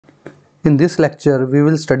In this lecture, we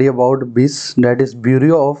will study about BIS, that is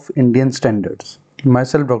Bureau of Indian Standards.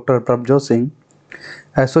 Myself, Dr. Prabjot Singh,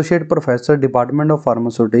 Associate Professor, Department of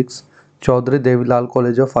Pharmaceutics, Chaudhary Devilal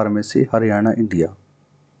College of Pharmacy, Haryana, India.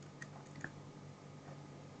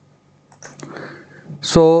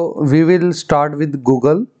 So, we will start with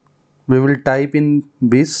Google. We will type in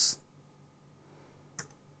BIS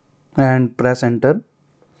and press enter.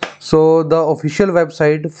 So, the official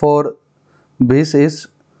website for BIS is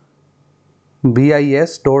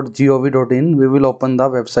bis.gov.in. We will open the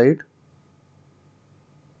website.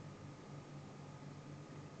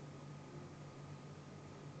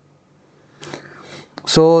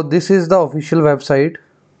 So this is the official website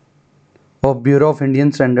of Bureau of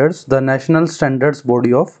Indian Standards, the National Standards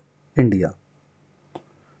Body of India.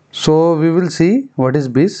 So we will see what is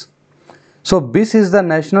BIS. So BIS is the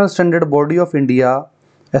National Standard Body of India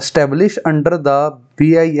established under the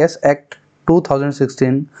BIS Act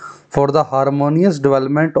 2016 for the harmonious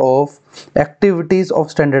development of activities of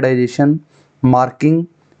standardization, marking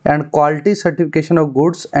and quality certification of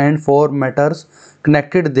goods and for matters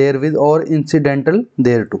connected therewith or incidental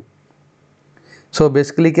thereto. So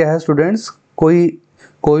basically क्या है students,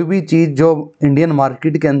 कोई भी चीज़ जो Indian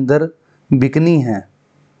market के अंदर bikini है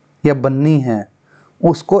या बननी है,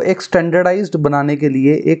 उसको एक स्टैंडर्डाइज्ड बनाने के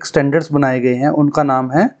लिए एक स्टैंडर्ड्स बनाए गए हैं, उनका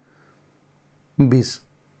नाम है BIS,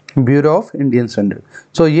 bureau of Indian standard.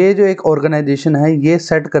 सो ये जो एक ऑर्गेनाइजेशन है ये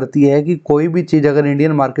सेट करती है कि कोई भी चीज़ अगर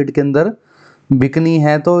इंडियन मार्केट के अंदर बिकनी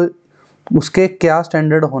है तो उसके क्या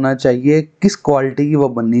स्टैंडर्ड होना चाहिए, किस क्वालिटी की वो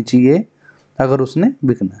बननी चाहिए अगर उसने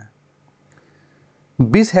बिकना है.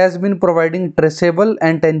 BIS has been providing traceable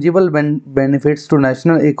and tangible benefits to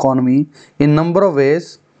national economy in number of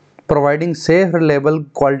ways, providing safe, reliable,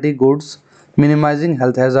 quality goods, minimizing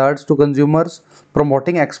health hazards to consumers,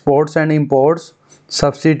 promoting exports and imports,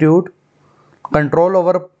 substitute, control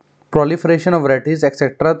over proliferation of varieties,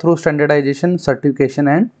 etc. through standardization, certification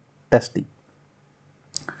and testing.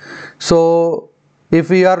 So, if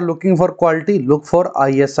we are looking for quality, look for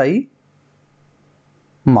ISI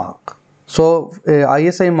mark. So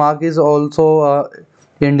ISI mark is also a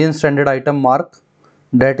Indian standard item mark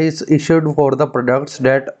that is issued for the products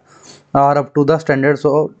that are up to the standards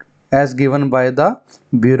as given by the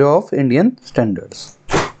Bureau of Indian Standards.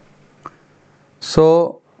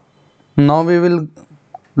 So now we will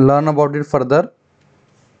learn about it further.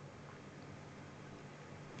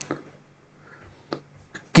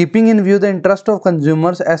 Keeping in view the interest of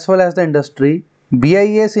consumers as well as the industry,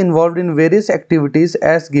 BIS involved in various activities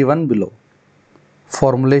as given below: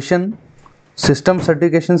 formulation, system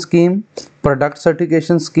certification scheme, product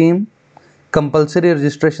certification scheme, compulsory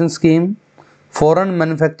registration scheme, foreign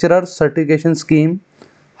manufacturer certification scheme,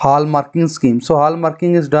 hallmarking scheme. So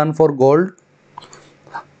hallmarking is done for gold.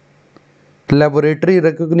 Laboratory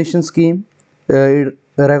recognition scheme.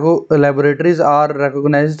 Laboratories are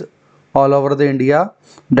recognized all over the India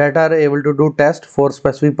that are able to do test for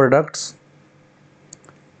specific products.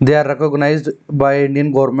 They are recognized by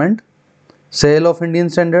Indian government. Sale of Indian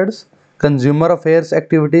standards, consumer affairs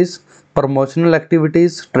activities, promotional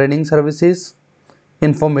activities, training services,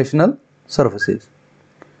 informational services.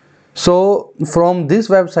 So from this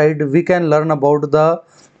website we can learn about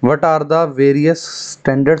what are the various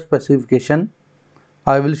standard specification.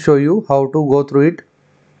 I will show you how to go through it.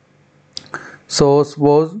 So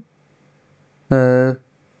suppose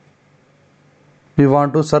we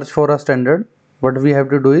want to search for a standard. What we have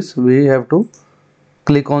to do is we have to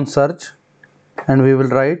click on search and we will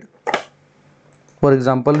write, for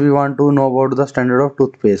example, we want to know about the standard of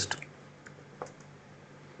toothpaste.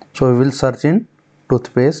 So we will search in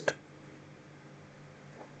toothpaste.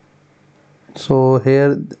 So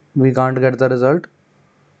here we can't get the result.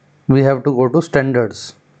 We have to go to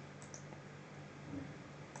standards.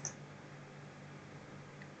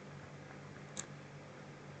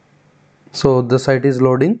 So the site is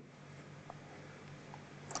loading.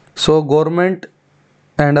 So government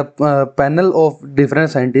and a panel of different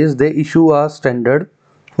scientists, they issue a standard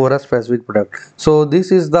for a specific product. So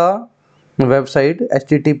this is the website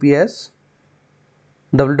https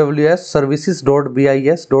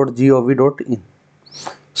www.services.bis.gov.in.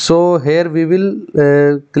 so here we will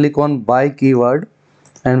click on by keyword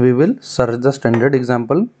and we will search the standard.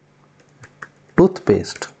 Example,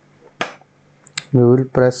 toothpaste. We will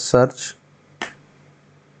press search.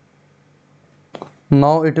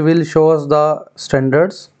 Now it will show us the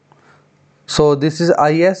standards. So this is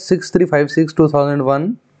IS 6356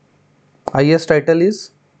 2001. IS title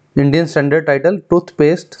is Indian Standard Title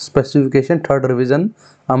Toothpaste Specification 3rd Revision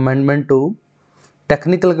Amendment 2.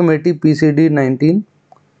 Technical Committee PCD 19.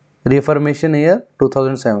 Reformation year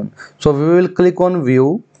 2007. So we will click on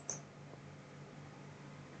view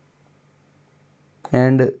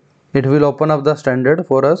and it will open up the standard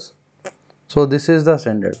for us. So this is the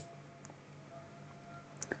standard.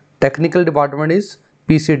 Technical department is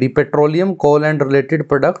PCD, Petroleum, Coal and Related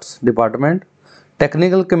Products Department.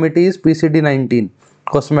 Technical committee is PCD 19,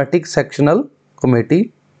 Cosmetic Sectional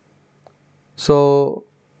Committee. So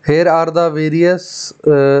here are the various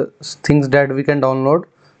things that we can download,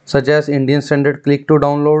 such as Indian Standard, click to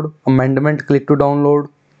download, amendment, click to download,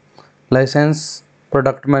 license,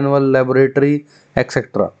 product manual, laboratory,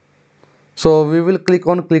 etc. So we will click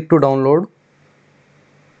on click to download.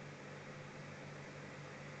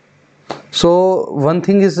 So one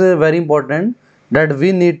thing is very important, that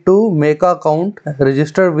we need to make an account,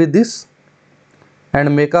 register with this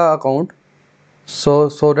and make an account, so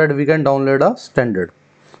that we can download a standard.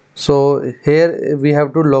 So here we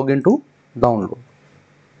have to log into download.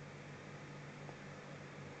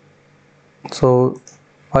 So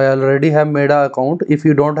I already have made an account. If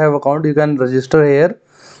you don't have account, you can register here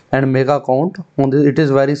and make an account. It is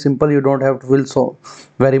very simple, you don't have to fill so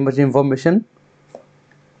very much information.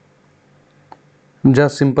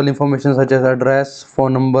 Just simple information such as address,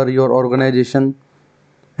 phone number, your organization,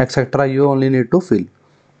 etc. you only need to fill.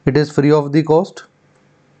 It is free of the cost.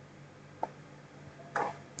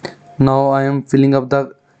 Now I am filling up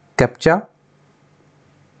the CAPTCHA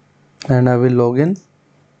and I will log in.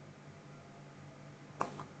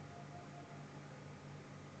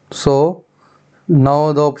 So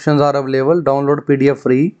now the options are available. Download PDF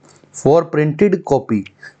free for printed copy.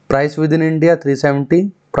 Price within India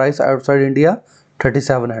 370, price outside India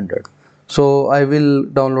 3700. So I will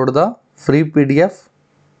download the free PDF.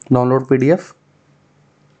 Download PDF.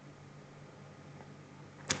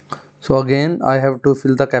 So again I have to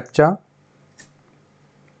fill the CAPTCHA.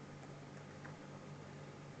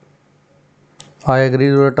 I agree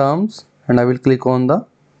to the terms and I will click on the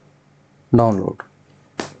download.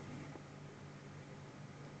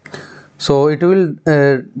 So it will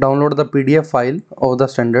download the PDF file of the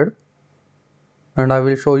standard and I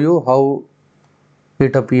will show you how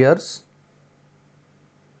it appears.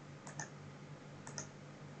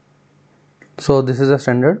 So this is a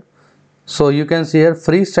standard. So you can see here,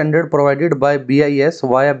 free standard provided by BIS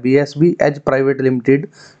via BSB Edge Private Limited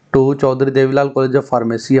to Chaudhary Devilal College of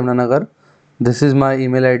Pharmacy, Yamuna. This is my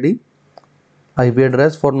email ID, IP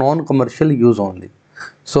address for non-commercial use only.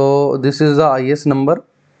 So this is the IS number.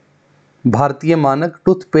 भारतीय मानक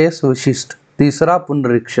toothpaste विशिष्ट तीसरा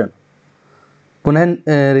पुनरीक्षण,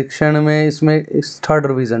 पुनरीक्षण में इसमें third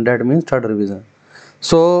revision, that means third revision.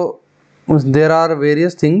 So there are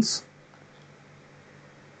various things.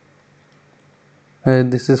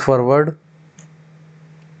 This is forward.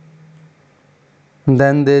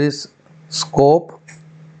 Then there is scope.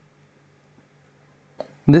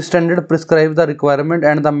 This standard prescribes the requirement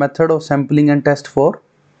and the method of sampling and test for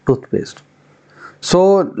toothpaste.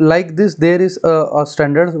 So like this, there is a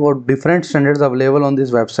standard or different standards available on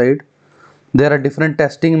this website. There are different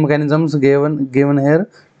testing mechanisms given here.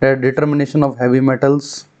 There are determination of heavy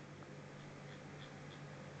metals,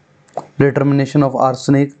 determination of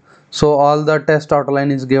arsenic. So all the test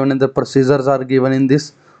outline is given and the procedures are given in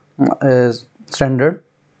this standard.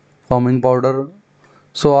 Forming powder.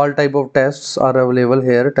 So all type of tests are available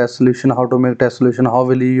here. Test solution, how to make test solution, how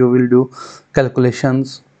will you will do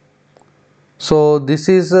calculations. So this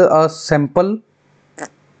is a sample,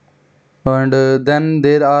 and then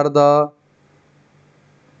there are the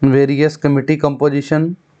various committee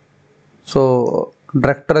composition. So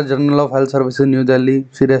Director General of Health Services New Delhi,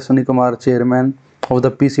 Shri Ashwini Kumar, Chairman of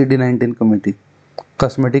the PCD 19 committee,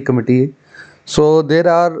 Cosmetic Committee. So there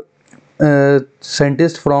are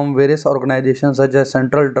scientists from various organizations such as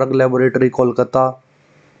Central Drug Laboratory, Kolkata,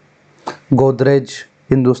 Godrej,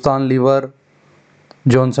 Hindustan Liver,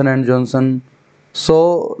 Johnson and Johnson.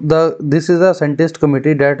 So this is a scientist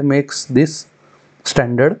committee that makes this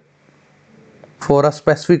standard for a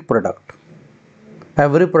specific product.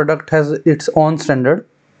 Every product has its own standard.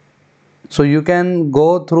 So you can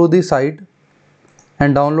go through the site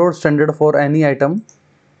and download standard for any item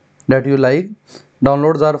that you like.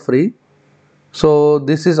 Downloads are free. So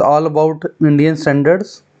this is all about Indian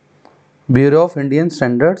standards, Bureau of Indian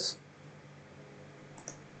Standards.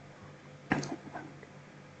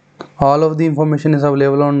 All of the information is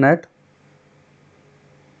available on net.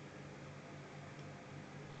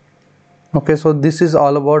 Okay, so this is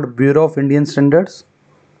all about Bureau of Indian Standards.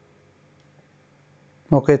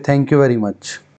 Okay, thank you very much.